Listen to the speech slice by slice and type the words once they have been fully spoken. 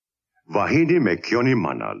Vahidi mekyoni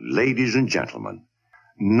mana, ladies and gentlemen.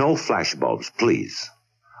 No flashbulbs, please.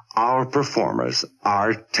 Our performers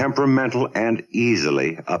are temperamental and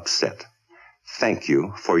easily upset. Thank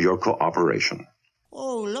you for your cooperation.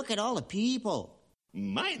 Oh, look at all the people.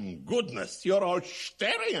 My goodness, you're all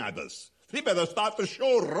staring at us. We better start the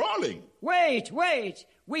show rolling. Wait.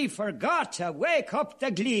 We forgot to wake up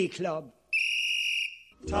the Glee Club.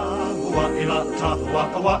 Tahua'ila,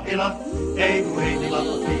 tahua'awa'ila, ehu'e'ila,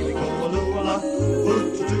 pili-ko'olu'ala,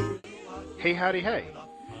 Hey, howdy, hey.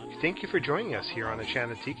 Thank you for joining us here on the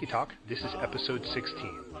Channel Tiki Talk. This is episode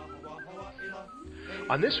 16.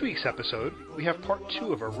 On this week's episode, we have part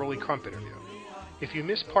 2 of our Rolly Crump interview. If you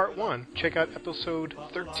missed part 1, check out episode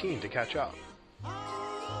 13 to catch up.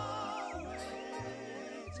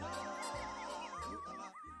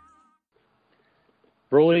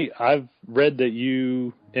 Rolly, I've read that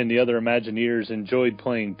you and the other Imagineers enjoyed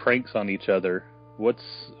playing pranks on each other. What's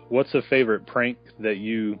a favorite prank that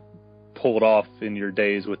you pulled off in your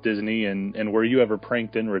days with Disney, and were you ever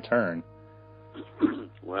pranked in return?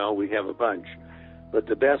 Well, we have a bunch. But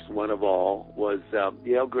the best one of all was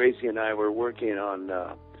Yale Gracie and I were working on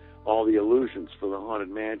all the illusions for the Haunted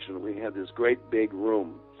Mansion. We had this great big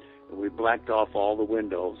room, and we blacked off all the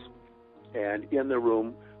windows. And in the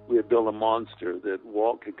room, we had built a monster that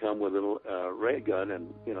Walt could come with a ray gun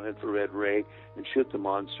and, infrared ray and shoot the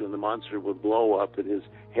monster, and the monster would blow up and his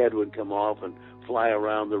head would come off and fly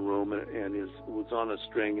around the room, and it was on a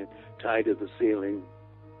string and tied to the ceiling.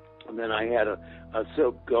 And then I had a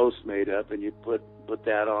silk ghost made up, and you put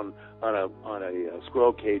that on a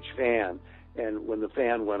squirrel cage fan, and when the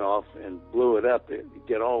fan went off and blew it up, it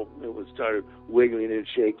started wiggling and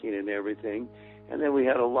shaking and everything. And then we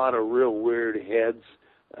had a lot of real weird heads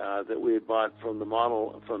that we had bought from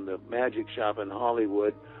the magic shop in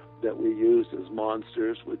Hollywood that we used as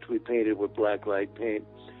monsters, which we painted with black light paint.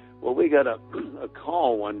 Well, we got a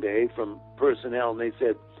call one day from personnel, and they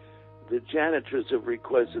said, the janitors have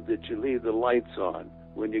requested that you leave the lights on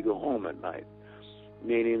when you go home at night,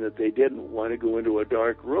 meaning that they didn't want to go into a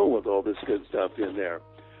dark room with all this good stuff in there.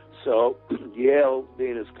 So Yale,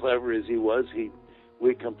 being as clever as he was,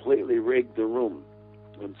 we completely rigged the room.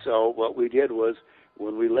 And so what we did was,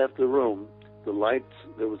 when we left the room, the lights,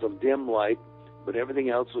 there was a dim light, but everything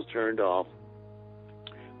else was turned off.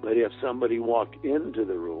 But if somebody walked into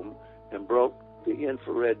the room and broke the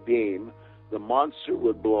infrared beam, the monster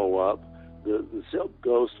would blow up, the silk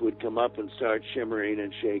ghost would come up and start shimmering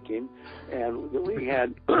and shaking, and we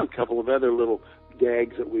had a couple of other little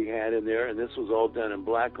gags that we had in there, and this was all done in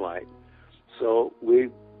black light. So we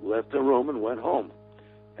left the room and went home.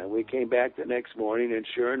 And we came back the next morning, and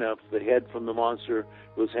sure enough, the head from the monster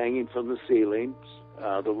was hanging from the ceiling.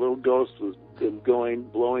 The little ghost was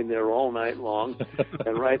blowing there all night long,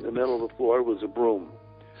 and right in the middle of the floor was a broom.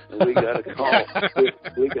 And we got a call.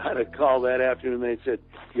 we got a call that afternoon. They said,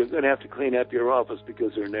 "You're going to have to clean up your office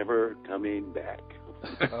because they're never coming back."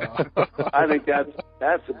 I think that's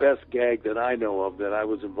the best gag that I know of that I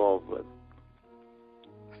was involved with.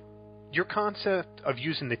 Your concept of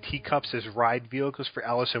using the teacups as ride vehicles for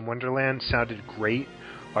Alice in Wonderland sounded great.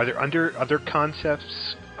 Are there other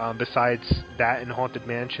concepts besides that in Haunted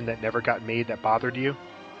Mansion that never got made that bothered you?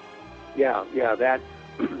 Yeah, that's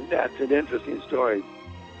an interesting story.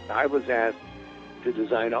 I was asked to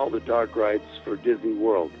design all the dark rides for Disney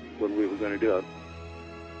World when we were going to do it.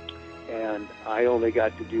 And I only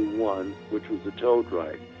got to do one, which was the Toad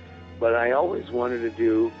ride. But I always wanted to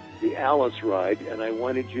do the Alice ride, and I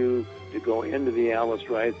wanted you to go into the Alice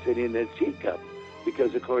ride sitting in a teacup,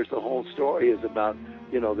 because of course the whole story is about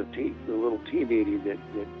the little tea meeting that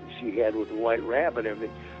she had with the White Rabbit and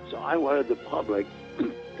everything. So I wanted the public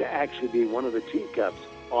to actually be one of the teacups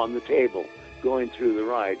on the table going through the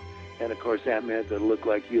ride, and of course that meant that it looked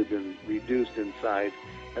like you'd been reduced in size.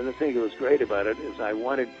 And the thing that was great about it is I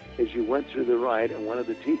wanted, as you went through the ride, and one of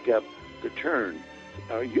the teacup to turn,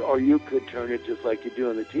 or you could turn it just like you do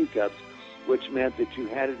in the teacups, which meant that you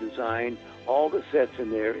had to design all the sets in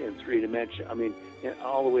there in 3 dimensions. I mean,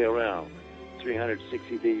 all the way around,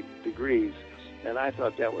 360 degrees. And I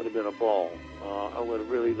thought that would have been a ball. I would have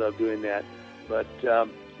really loved doing that. But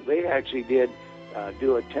they actually did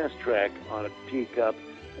do a test track on a teacup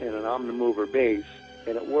and an Omnimover base,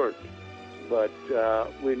 and it worked. But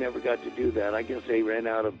we never got to do that. I guess they ran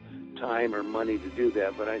out of time or money to do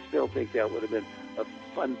that, but I still think that would have been a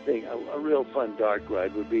fun thing. A real fun dark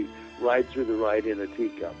ride would be ride through the ride in a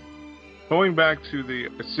teacup. Going back to the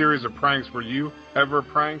series of pranks, were you ever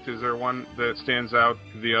pranked? Is there one that stands out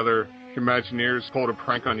to the other Imagineers pulled a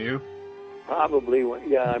prank on you? Probably,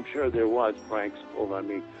 yeah, I'm sure there was pranks pulled on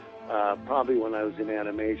me. Probably when I was in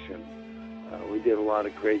animation. We did a lot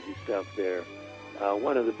of crazy stuff there.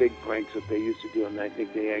 One of the big pranks that they used to do, and I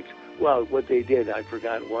think they actually, well, what they did, I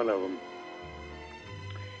forgot one of them.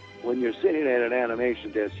 When you're sitting at an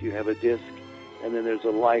animation desk, you have a disc, and then there's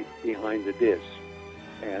a light behind the disc,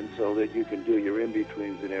 and so that you can do your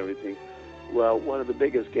in-betweens and everything. Well, one of the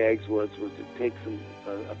biggest gags was to take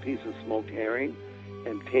a piece of smoked herring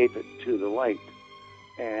and tape it to the light.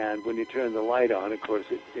 And when you turn the light on, of course,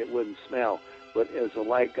 it wouldn't smell. But as the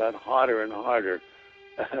light got hotter and hotter,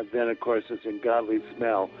 then, of course, this ungodly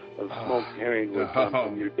smell of smoked herring would come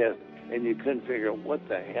from your desk. And you couldn't figure out what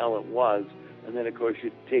the hell it was. And then, of course,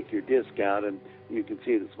 you'd take your disc out, and you could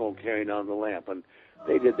see the smoked herring on the lamp. And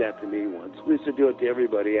they did that to me once. We used to do it to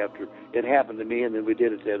everybody after it happened to me, and then we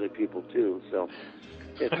did it to other people, too. So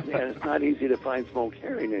it's not easy to find smoked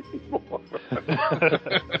herring anymore.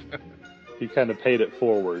 You kind of paid it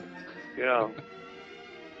forward. Yeah.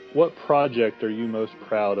 What project are you most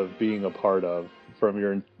proud of being a part of from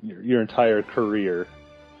your entire career?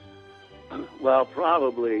 Well,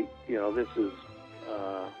 probably, this is,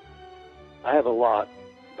 I have a lot,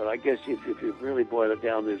 but I guess if you really boil it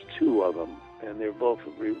down, there's two of them, and they're both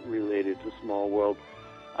related to Small World.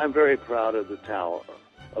 I'm very proud of the Tower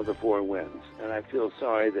of the Four Winds, and I feel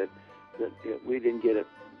sorry that we didn't get it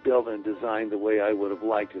built and designed the way I would have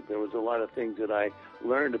liked it. There was a lot of things that I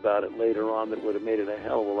learned about it later on that would have made it a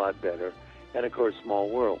hell of a lot better. And of course, Small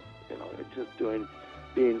World, it's just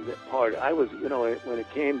being the part. I was, when it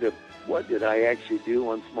came to what did I actually do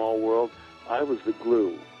on Small World, I was the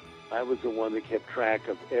glue. I was the one that kept track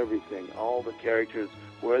of everything, all the characters,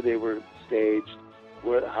 where they were staged,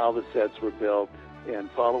 how the sets were built, and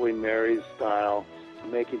following Mary's style,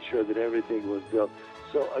 making sure that everything was built.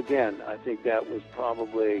 So again, I think that was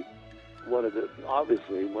probably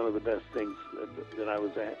obviously one of the best things that I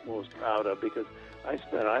was most proud of, because I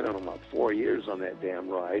spent, about 4 years on that damn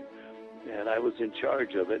ride, and I was in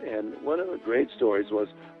charge of it. And one of the great stories was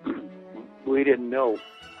we didn't know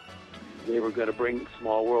they were going to bring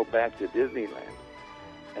Small World back to Disneyland,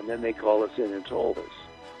 and then they called us in and told us.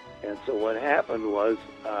 And so what happened was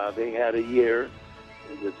they had a year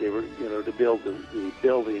that they were, to build the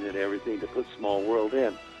building and everything to put Small World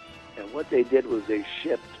in. And what they did was they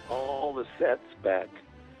shipped all the sets back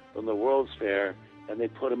from the World's Fair, and they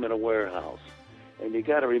put them in a warehouse. And you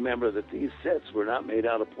got to remember that these sets were not made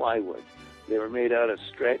out of plywood. They were made out of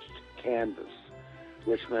stretched canvas,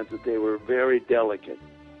 which meant that they were very delicate.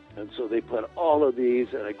 And so they put all of these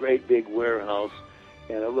in a great big warehouse,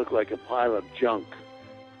 and it looked like a pile of junk.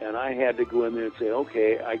 And I had to go in there and say,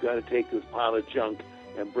 okay, I got to take this pile of junk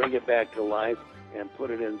and bring it back to life and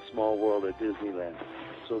put it in Small World at Disneyland.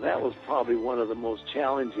 So that was probably one of the most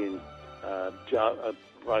challenging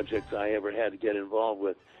projects I ever had to get involved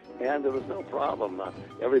with. And there was no problem.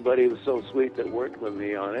 Everybody was so sweet that worked with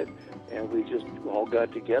me on it, and we just all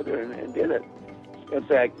got together and did it. In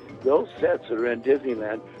fact, those sets that are in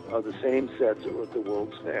Disneyland are the same sets that were at the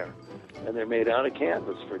World's Fair, and they're made out of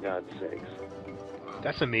canvas, for God's sakes.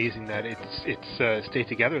 That's amazing that it's stayed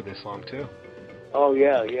together this long, too. Oh,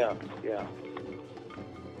 yeah.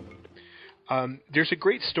 There's a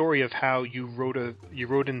great story of how you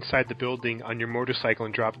rode inside the building on your motorcycle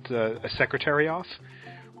and dropped a secretary off.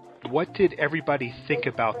 What did everybody think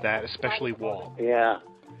about that, especially Walt? Yeah.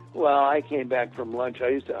 Well, I came back from lunch.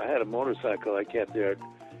 I had a motorcycle I kept there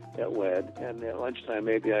at WED, and at lunchtime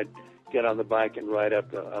maybe I'd get on the bike and ride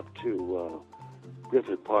up to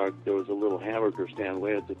Griffith Park. There was a little hamburger stand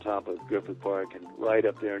way at the top of Griffith Park, and ride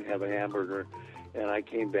up there and have a hamburger. And I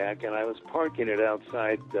came back, and I was parking it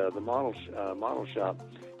outside the model shop.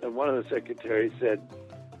 And one of the secretaries said,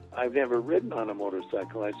 I've never ridden on a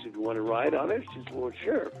motorcycle. I said, you want to ride on it? She said, well,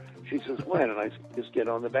 sure. She says, when? And I said, just get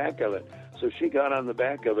on the back of it. So she got on the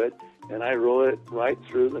back of it, and I rode it right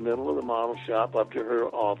through the middle of the model shop up to her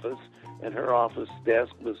office. And her office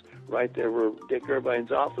desk was right there where Dick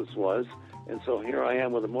Irvine's office was. And so here I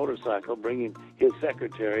am with a motorcycle bringing his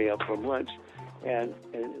secretary up from lunch. And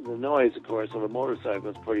the noise, of course, of a motorcycle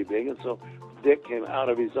is pretty big. And so Dick came out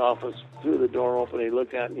of his office, threw the door open, he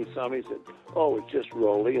looked out and he saw me, he said, oh, it's just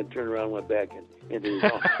Rolly, and turned around and went back into his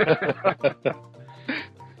office.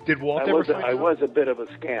 Did Walt I was a bit of a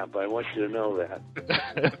scamp. I want you to know that.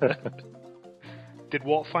 Did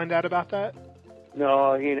Walt find out about that?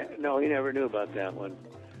 No, he never knew about that one.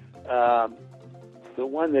 The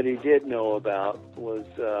one that he did know about was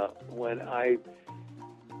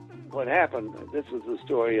what happened. This was the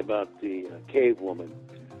story about the cave woman,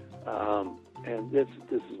 and this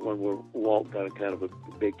is one where Walt got a kind of a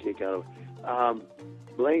big kick out of.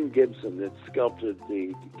 Blaine Gibson, that sculpted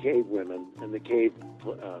the cave women and the cave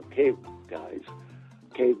guys,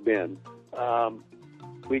 cavemen.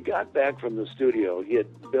 we got back from the studio. He had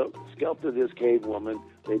sculpted this cave woman.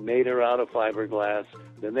 They made her out of fiberglass.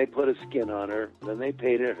 Then they put a skin on her. Then they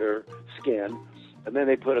painted her skin. And then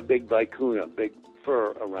they put a big vicuna, big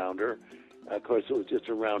fur around her. Of course, it was just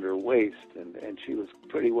around her waist, and she was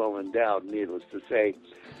pretty well endowed, needless to say.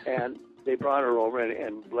 And they brought her over,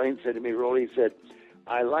 and Blaine said to me, Rolly, he said,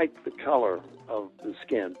 I like the color of the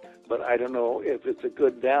skin, but I don't know if it's a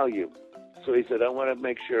good value. So he said, I want to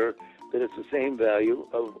make sure that it's the same value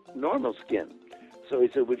of normal skin. So he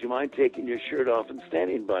said, would you mind taking your shirt off and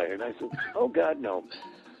standing by her? And I said, oh, God, no.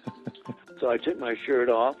 So I took my shirt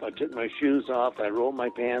off, I took my shoes off, I rolled my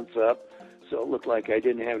pants up so it looked like I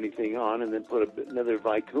didn't have anything on, and then put another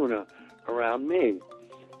vicuna around me.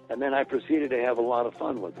 And then I proceeded to have a lot of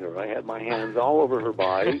fun with her. I had my hands all over her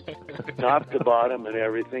body, top to bottom and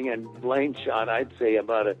everything, and Blaine shot, I'd say,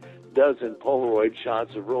 about a dozen Polaroid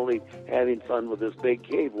shots of Rolly having fun with this big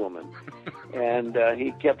cave woman. And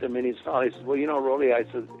he kept them in his file. He said, well, you know, Rolly,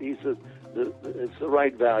 he said, it's the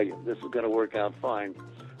right value. This is going to work out fine.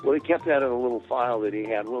 Well, he kept that in a little file that he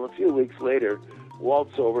had. Well, a few weeks later,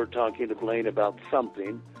 Walt's over talking to Blaine about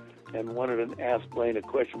something and wanted to ask Blaine a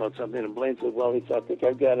question about something. And Blaine said, well, he said, I think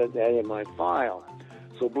I've got it in my file.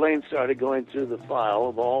 So Blaine started going through the file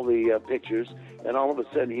of all the pictures, and all of a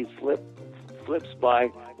sudden he flips by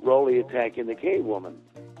Rolly attacking the cave woman.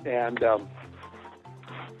 And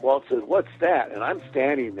Walt says, what's that? And I'm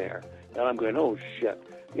standing there, and I'm going, oh, shit.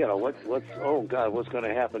 You know, oh, God, what's going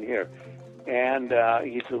to happen here? And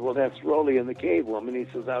he said, well, that's Rolly and the cave woman. He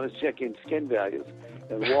says, I was checking skin values.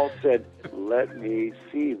 And Walt said, let me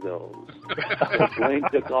see those. So Blaine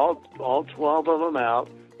took all 12 of them out,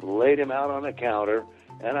 laid them out on the counter,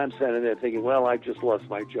 and I'm sitting there thinking, well, I just lost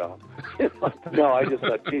my job. No, I just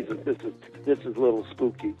thought, Jesus, this is a little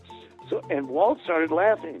spooky. So, and Walt started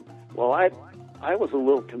laughing. Well, I was a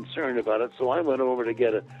little concerned about it, so I went over to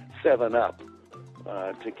get a 7-Up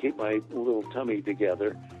to keep my little tummy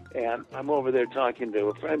together. And I'm over there talking to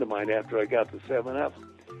a friend of mine after I got the 7-Up.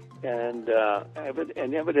 And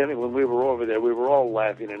evidently when we were over there, we were all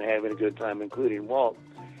laughing and having a good time, including Walt.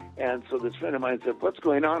 And so this friend of mine said, what's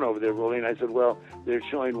going on over there, Rolly? And I said, well, they're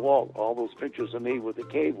showing Walt all those pictures of me with the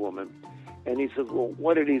cave woman. And he said, well,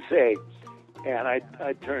 what did he say? And I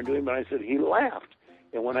turned to him and I said, he laughed.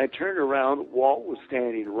 And when I turned around, Walt was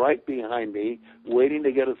standing right behind me, waiting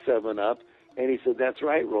to get a 7-Up. And he said, that's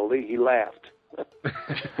right, Rolly. He laughed.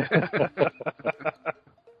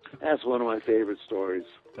 That's one of my favorite stories.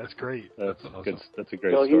 That's great. That's awesome. Good. That's a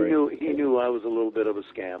great so story. He knew I was a little bit of a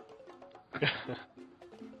scamp.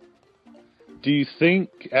 Do you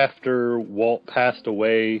think after Walt passed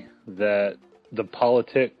away that the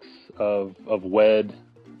politics of WED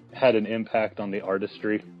had an impact on the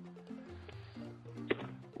artistry?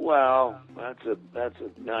 Well, that's a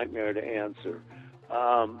nightmare to answer.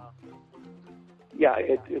 Yeah,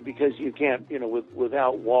 because you can't,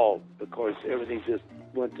 without Walt, of course, everything just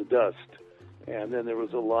went to dust. And then there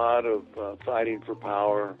was a lot of fighting for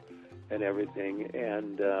power and everything.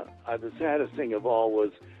 And the saddest thing of all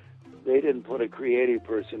was they didn't put a creative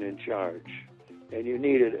person in charge. And you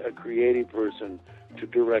needed a creative person to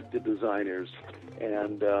direct the designers.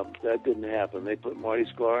 And that didn't happen. They put Marty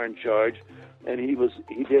Sklar in charge, and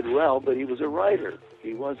he did well, but he was a writer.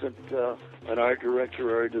 He wasn't an art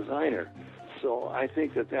director or a designer. So I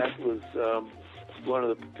think that was one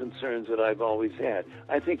of the concerns that I've always had.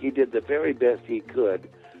 I think he did the very best he could,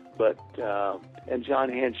 but and John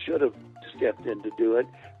Hand should have stepped in to do it,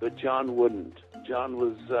 but John wouldn't. John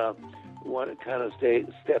was wanted to kind of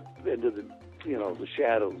step into the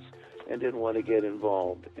shadows and didn't want to get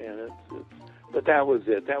involved. And but that was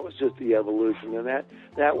it. That was just the evolution, and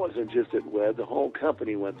that wasn't just at WED. The whole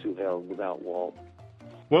company went through hell without Walt.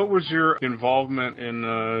 What was your involvement in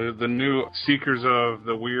the new Seekers of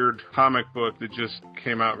the Weird comic book that just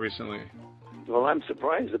came out recently? Well, I'm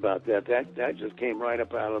surprised about that. That just came right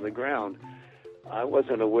up out of the ground. I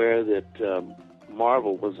wasn't aware that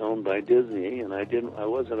Marvel was owned by Disney, and I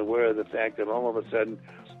wasn't aware of the fact that all of a sudden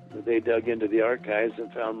they dug into the archives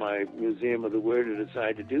and found my Museum of the Weird and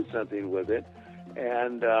decided to do something with it.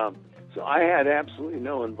 And so I had absolutely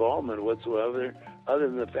no involvement whatsoever, other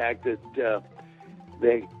than the fact that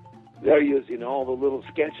they're using all the little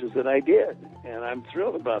sketches that I did, and I'm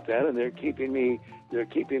thrilled about that. And they're keeping me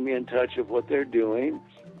in touch of what they're doing,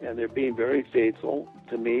 and they're being very faithful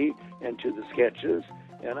to me and to the sketches,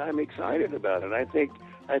 and I'm excited about it. I think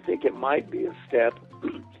it might be a step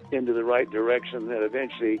into the right direction, that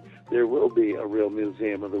eventually there will be a real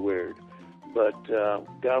Museum of the Weird. But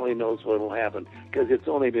God only knows what will happen, because it's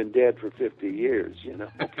only been dead for 50 years,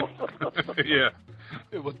 Yeah.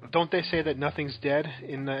 Don't they say that nothing's dead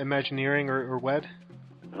in Imagineering or WED?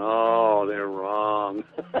 Oh, they're wrong.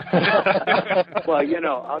 Well, you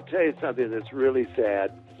know, I'll tell you something that's really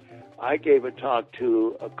sad. I gave a talk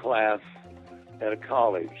to a class at a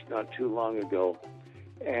college not too long ago,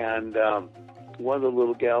 and one of the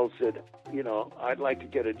little gals said, you know, I'd like to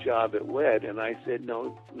get a job at WED. And I said,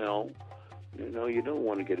 no, you don't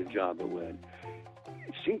want to get a job at WED.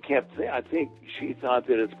 She kept, I think she thought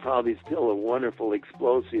that it's probably still a wonderful,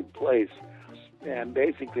 explosive place. And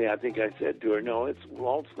basically, I think I said to her, no,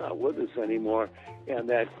 Walt's not with us anymore. And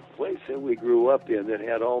that place that we grew up in that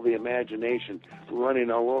had all the imagination running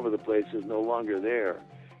all over the place is no longer there.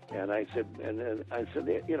 And I said,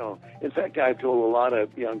 you know, in fact, I've told a lot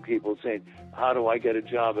of young people saying, how do I get a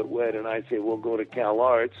job at WED? And I say, well, go to Cal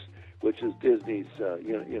Arts, which is Disney's,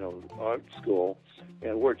 art school,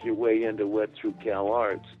 and work your way into WED through Cal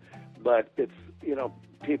Arts. But it's, you know,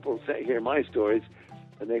 people hear my stories,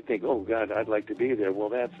 and they think, oh, God, I'd like to be there. Well,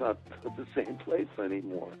 that's not the same place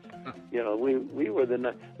anymore. You know, we were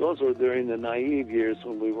those were during the naive years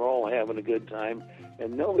when we were all having a good time,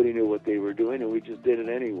 and nobody knew what they were doing, and we just did it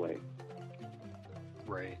anyway.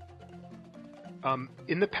 Right.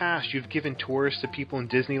 In the past, you've given tours to people in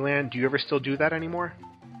Disneyland. Do you ever still do that anymore?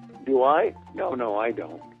 Do I? No, I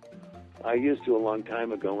don't. I used to a long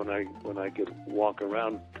time ago when I could walk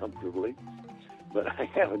around comfortably, but I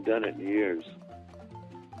haven't done it in years.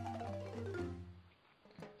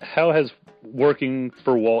 How has working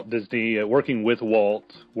for Walt Disney, working with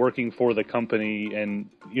Walt, working for the company, and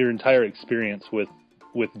your entire experience with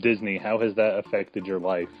Disney, how has that affected your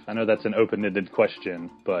life? I know that's an open-ended question,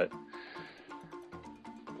 but...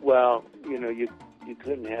 Well, you know, you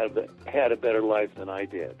couldn't have had a better life than I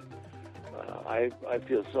did. I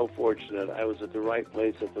feel so fortunate. I was at the right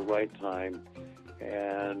place at the right time,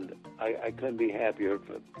 and I couldn't be happier. If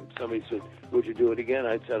somebody said, would you do it again?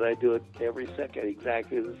 I said I'd do it every second,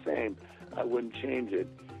 exactly the same. I wouldn't change it.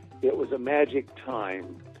 It was a magic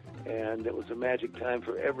time, and it was a magic time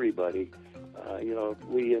for everybody. You know,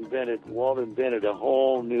 Walt invented a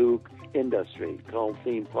whole new industry called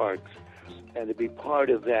theme parks, and to be part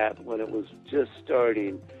of that when it was just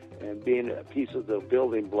starting and being a piece of the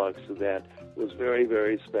building blocks of that was very,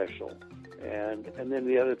 very special. And then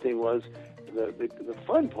the other thing was, the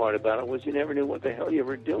fun part about it was you never knew what the hell you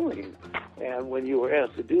were doing. And when you were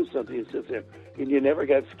asked to do something, you sit there, and you never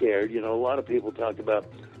got scared. You know, a lot of people talk about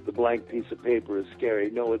the blank piece of paper is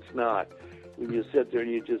scary. No, it's not. When you sit there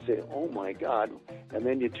and you just say, oh, my God, and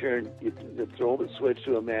then you throw the switch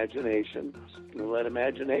to imagination and let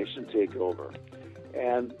imagination take over.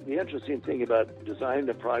 And the interesting thing about designing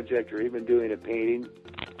a project or even doing a painting,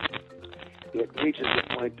 it reaches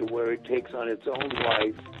a point to where it takes on its own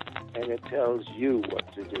life and it tells you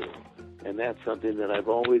what to do. And that's something that I've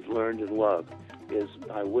always learned and loved, is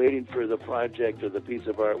waiting for the project or the piece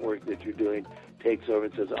of artwork that you're doing takes over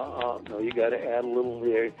and says, no, you got to add a little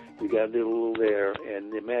there, you got to do a little there,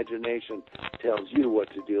 and the imagination tells you what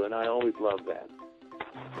to do, and I always love that.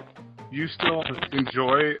 You still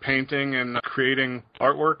enjoy painting and creating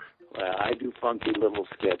artwork? I do funky little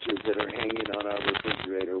sketches that are hanging on our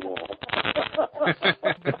refrigerator wall.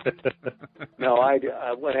 No,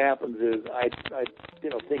 what happens is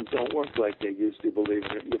things don't work like they used to, believe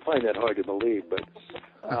it. You find that hard to believe, but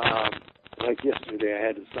like yesterday I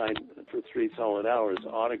had to sign for 3 solid hours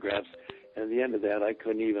autographs, and at the end of that I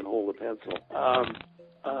couldn't even hold a pencil.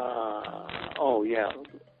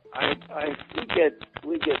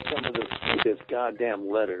 We get some of the sweetest goddamn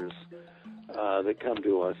letters that come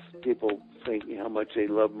to us. People thinking how much they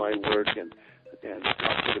love my work and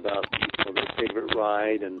talking about their favorite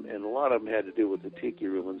ride, and a lot of them had to do with the Tiki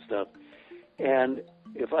Room and stuff. And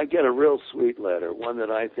if I get a real sweet letter, one that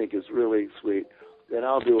I think is really sweet, then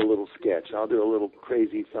I'll do a little sketch. I'll do a little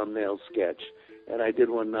crazy thumbnail sketch. And I did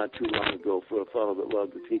one not too long ago for a fellow that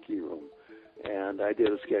loved the Tiki Room. And I did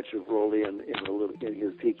a sketch of Rolly in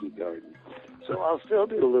his tiki garden. So I'll still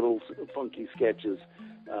do little funky sketches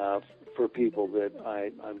for people that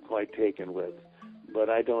I'm quite taken with. But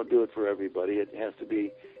I don't do it for everybody. It has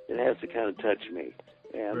to kind of touch me.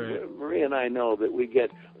 And right. Maria and I know that we get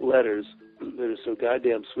letters that are so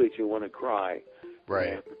goddamn sweet you want to cry.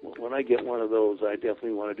 Right. And when I get one of those, I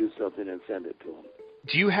definitely want to do something and send it to them.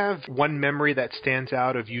 Do you have one memory that stands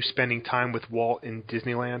out of you spending time with Walt in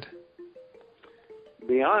Disneyland? To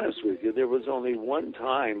be honest with you, there was only one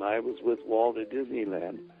time I was with Walt at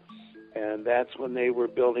Disneyland, and that's when they were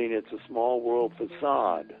building It's a Small World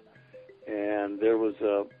facade. And there was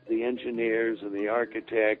the engineers and the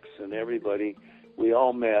architects and everybody. We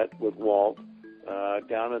all met with Walt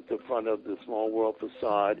down at the front of the Small World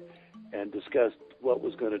facade and discussed what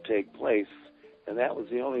was going to take place. And that was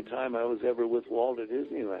the only time I was ever with Walt at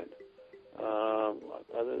Disneyland.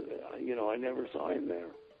 I never saw him there.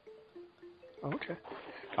 Okay.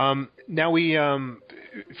 Now we,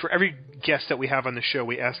 for every guest that we have on the show,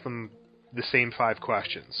 we ask them the same 5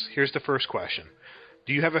 questions. Here's the first question.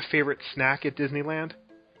 Do you have a favorite snack at Disneyland?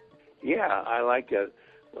 Yeah, I like it.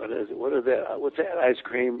 What's that ice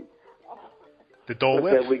cream? The Dole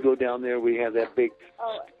Whip? We go down there, we have that big,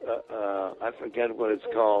 I forget what it's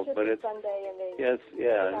called, but it's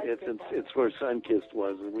it's where Sunkist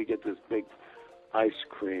was, and we get this big ice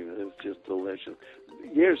cream. It's just delicious.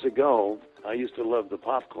 Years ago, I used to love the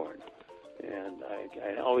popcorn, and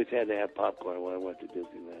I always had to have popcorn when I went to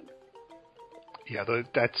Disneyland. Yeah,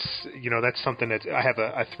 that's something that I have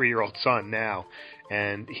a 3-year-old son now,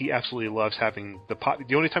 and he absolutely loves having the pop.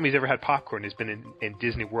 The only time he's ever had popcorn has been in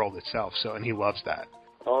Disney World itself, and he loves that.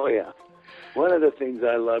 Oh yeah, one of the things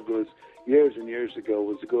I loved was years and years ago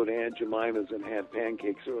was to go to Aunt Jemima's and have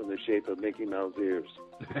pancakes that were in the shape of Mickey Mouse ears.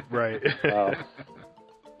 Right.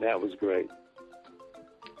 That was great.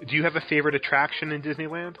 Do you have a favorite attraction in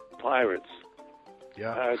Disneyland? Pirates.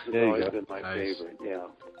 Yeah. Pirates has always been my favorite. Yeah.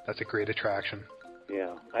 That's a great attraction.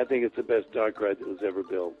 Yeah, I think it's the best dark ride that was ever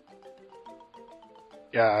built.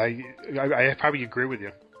 Yeah, I probably agree with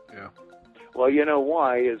you. Yeah. Well, you know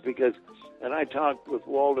why? Is because, and I talked with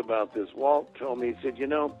Walt about this. Walt told me, he said,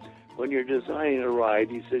 when you're designing a ride,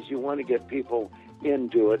 he says you want to get people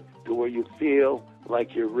into it to where you feel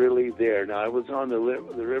like you're really there. Now, I was on the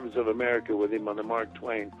Rivers of America with him on the Mark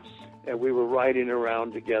Twain, and we were riding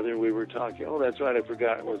around together, and we were talking. Oh, that's right, I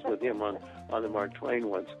forgot I was with him on the Mark Twain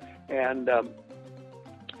once. And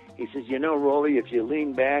he says, Rolly, if you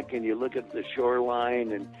lean back and you look at the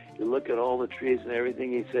shoreline and you look at all the trees and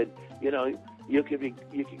everything, he said, you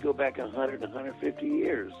could go back 100, 150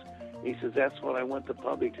 years. He says, that's what I want the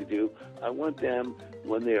public to do. I want them,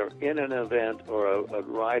 when they're in an event or a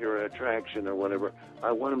ride or an attraction or whatever,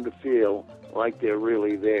 I want them to feel like they're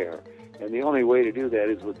really there. And the only way to do that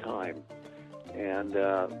is with time. And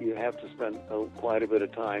you have to spend quite a bit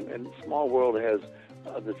of time. And Small World has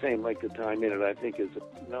the same length of time in it, I think,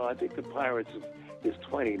 I think the Pirates is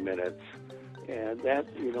 20 minutes. And that,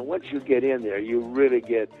 once you get in there, you really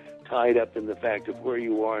get tied up in the fact of where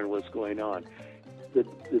you are and what's going on. The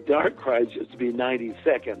dark rides used to be 90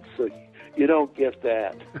 seconds, so you don't get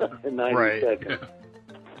that in 90 seconds.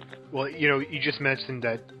 Well, you just mentioned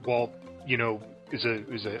that Walt,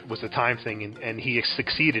 was a time thing, and he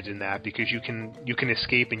succeeded in that because you can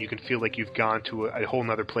escape and you can feel like you've gone to a whole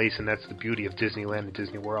other place, and that's the beauty of Disneyland and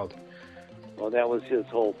Disney World. Well, that was his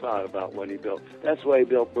whole thought about what he built. That's why he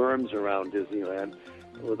built berms around Disneyland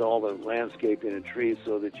with all the landscaping and trees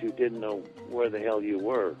so that you didn't know where the hell you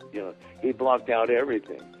were. He blocked out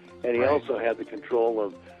everything. And he also had the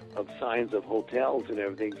control of signs of hotels and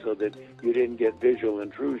everything so that you didn't get visual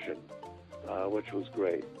intrusion, which was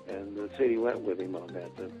great. And the city went with him on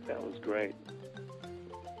that. That was great.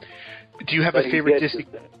 Do you have a favorite Disney?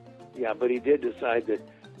 Yeah, but he did decide that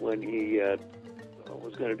when he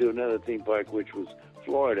was going to do another theme park, which was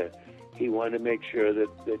Florida, he wanted to make sure that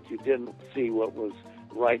you didn't see what was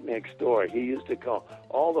right next door. He used to call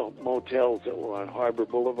all the motels that were on Harbor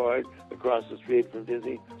Boulevard across the street from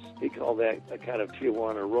Disney, he called that a kind of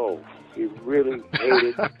Tijuana Row. He really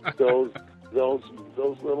hated those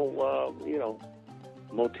little,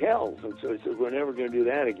 motels. And so he said, we're never going to do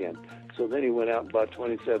that again. So then he went out and bought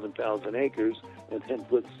 27,000 acres and then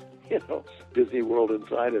puts, Disney World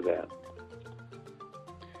inside of that.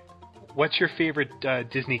 What's your favorite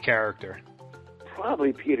Disney character?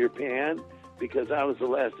 Probably Peter Pan, because I was the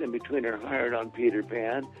last in-betweener hired on Peter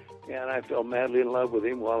Pan, and I fell madly in love with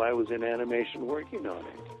him while I was in animation working on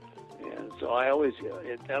it. And so I always,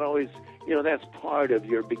 that's part of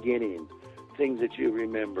your beginning, things that you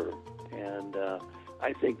remember. And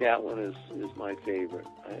I think that one is my favorite.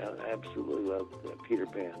 I absolutely love Peter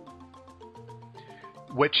Pan.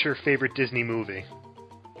 What's your favorite Disney movie?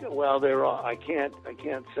 Well, they're all, I can't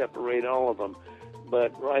separate all of them,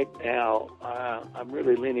 but right now I'm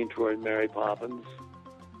really leaning toward Mary Poppins.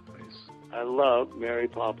 Nice. I love Mary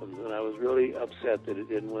Poppins, and I was really upset that it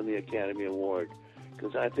didn't win the Academy Award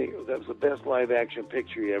because I think that was the best live-action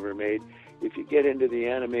picture he ever made. If you get into the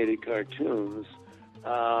animated cartoons,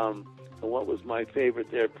 what was my favorite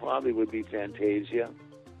there probably would be Fantasia.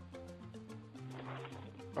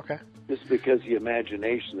 Okay. Just because the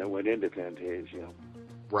imagination that went into Fantasia.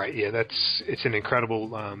 Right, yeah, it's an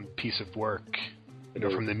incredible piece of work.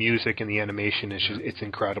 From the music and the animation, it's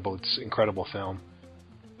incredible. It's an incredible film.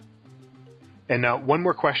 And now, one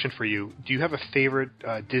more question for you. Do you have a favorite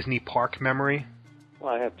Disney park memory?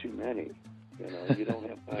 Well, I have too many. You don't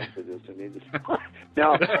have time for this. I mean,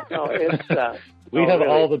 no, it's... we have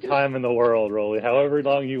all the time in the world, Rolly, however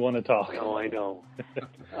long you want to talk. No, I know.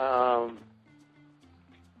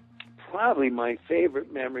 Probably my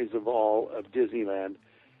favorite memories of all of Disneyland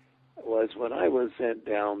was when I was sent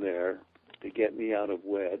down there to get me out of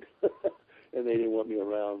WED, and they didn't want me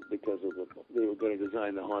around because they were going to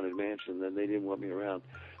design the Haunted Mansion, then they didn't want me around.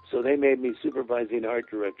 So they made me supervising art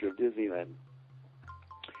director of Disneyland,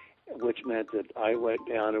 which meant that I went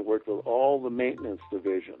down and worked with all the maintenance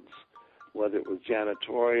divisions, whether it was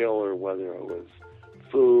janitorial or whether it was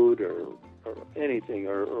food or anything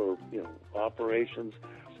or operations.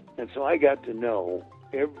 And so I got to know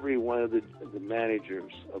every one of the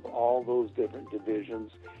managers of all those different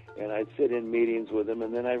divisions, and I'd sit in meetings with them,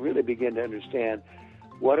 and then I really began to understand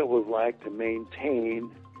what it was like to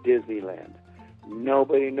maintain Disneyland.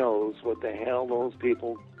 Nobody knows what the hell those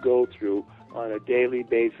people go through on a daily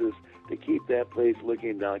basis to keep that place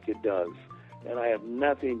looking like it does. And I have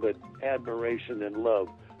nothing but admiration and love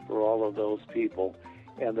for all of those people.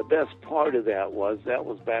 And the best part of that was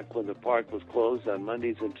back when the park was closed on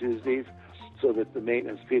Mondays and Tuesdays so that the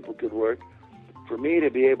maintenance people could work. For me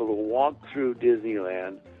to be able to walk through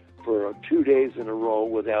Disneyland for 2 days in a row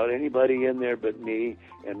without anybody in there but me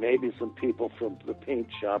and maybe some people from the paint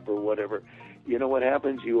shop or whatever, you know what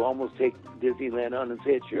happens? You almost take Disneyland on and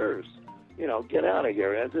say, it's yours. Get out of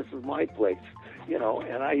here. This is my place.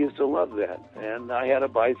 And I used to love that. And I had a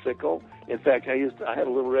bicycle. In fact, I had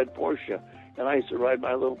a little red Porsche. And I used to ride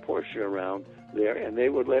my little Porsche around there, and they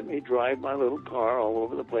would let me drive my little car all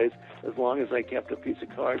over the place as long as I kept a piece of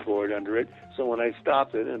cardboard under it. So when I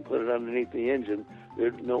stopped it and put it underneath the engine,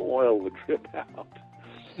 no oil would drip out.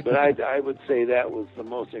 But I would say that was the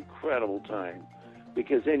most incredible time,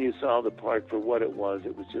 because then you saw the park for what it was.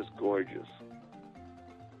 It was just gorgeous.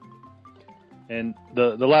 And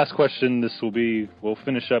the last question, we'll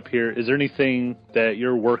finish up here. Is there anything that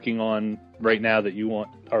you're working on right now that you want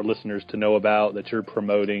our listeners to know about, that you're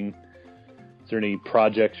promoting? Is there any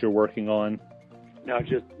projects you're working on? I'm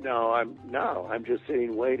just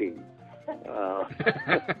sitting waiting.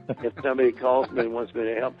 If somebody calls me and wants me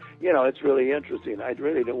to help, it's really interesting. I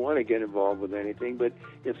really don't want to get involved with anything, but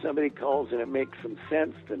if somebody calls and it makes some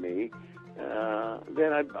sense to me,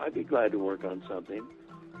 then I'd be glad to work on something.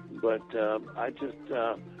 But I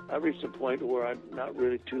reached a point where I'm not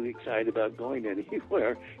really too excited about going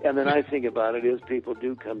anywhere. And the nice thing about it is people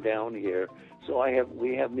do come down here. So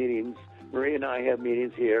we have meetings. Marie and I have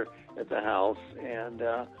meetings here at the house, and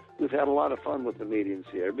we've had a lot of fun with the meetings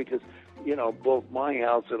here because, both my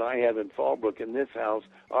house that I have in Fallbrook and this house,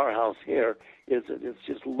 our house here, it's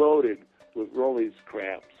just loaded with Rolly's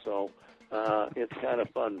crap. So it's kind of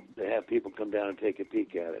fun to have people come down and take a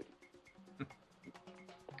peek at it.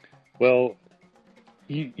 Well,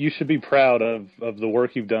 you should be proud of the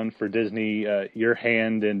work you've done for Disney, your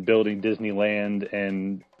hand in building Disneyland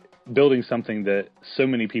and building something that so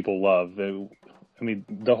many people love. I mean,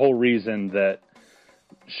 the whole reason that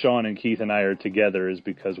Sean and Keith and I are together is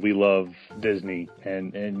because we love Disney,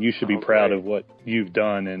 and you should be proud of what you've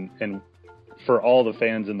done. And for all the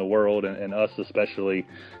fans in the world and us especially,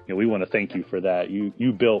 we want to thank you for that.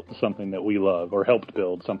 You built something that we love, or helped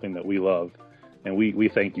build something that we love. And we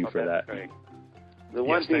thank you for that. Right. The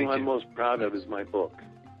one thing I'm most proud of is my book.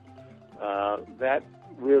 That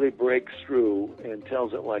really breaks through and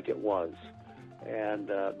tells it like it was. And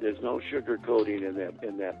there's no sugarcoating in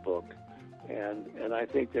that book. And I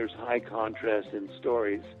think there's high contrast in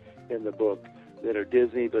stories in the book that are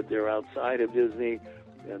Disney, but they're outside of Disney.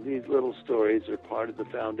 And these little stories are part of the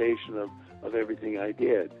foundation of everything I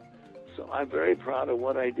did. So I'm very proud of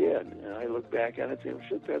what I did. And I look back at it and say,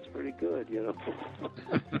 shit, that's pretty good,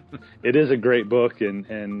 It is a great book,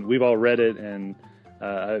 and we've all read it, and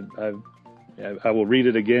I will read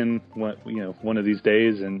it again one of these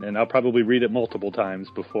days, and I'll probably read it multiple times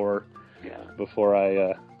before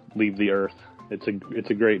I leave the earth. It's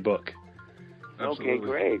a great book. Absolutely. Okay,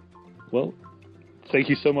 great. Well, thank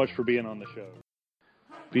you so much for being on the show.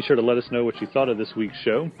 Be sure to let us know what you thought of this week's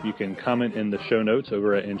show. You can comment in the show notes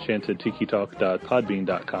over at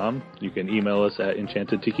enchantedtikitalk.podbean.com. You can email us at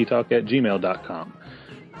enchantedtikitalk@gmail.com.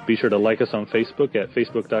 Be sure to like us on Facebook at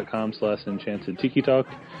facebook.com/enchantedtikitalk.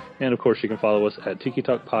 And, of course, you can follow us at Tiki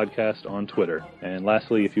Talk Podcast on Twitter. And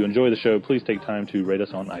lastly, if you enjoy the show, please take time to rate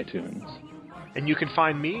us on iTunes. And you can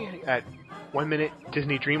find me at 1 Minute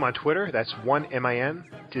Disney Dream on Twitter. That's 1MIN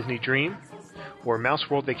Disney Dream, or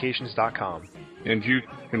mouseworldvacations.com. And you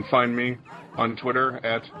can find me on Twitter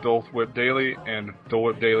at DolphWhipDaily and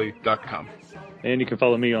DolphWhipDaily.com. And you can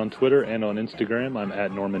follow me on Twitter and on Instagram. I'm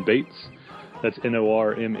at Norman Bates. That's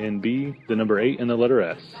NORMNB, the number 8 and the letter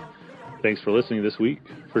S. Thanks for listening this week.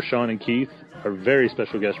 For Sean and Keith, our very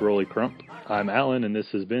special guest, Rolly Crump, I'm Alan, and this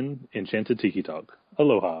has been Enchanted Tiki Talk.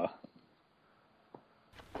 Aloha.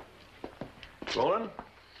 Roland,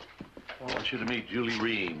 I want you to meet Julie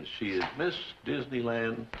Reams. She is Miss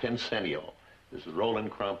Disneyland Tencennial. This is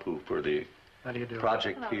Roland Crump, who for the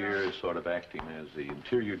project here is sort of acting as the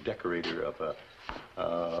interior decorator of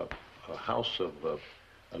a house of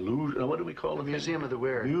illusion. What do we call it? Museum of the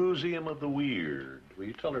Weird. Museum of the Weird. Will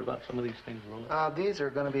you tell her about some of these things, Roland? These are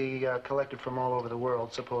going to be collected from all over the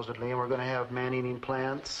world, supposedly, and we're going to have man-eating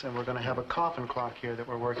plants, and we're going to have a coffin clock here that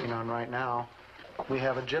we're working on right now. We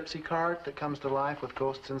have a gypsy cart that comes to life with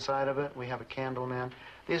ghosts inside of it. We have a candle man.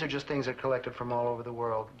 These are just things that are collected from all over the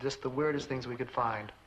world, just the weirdest things we could find.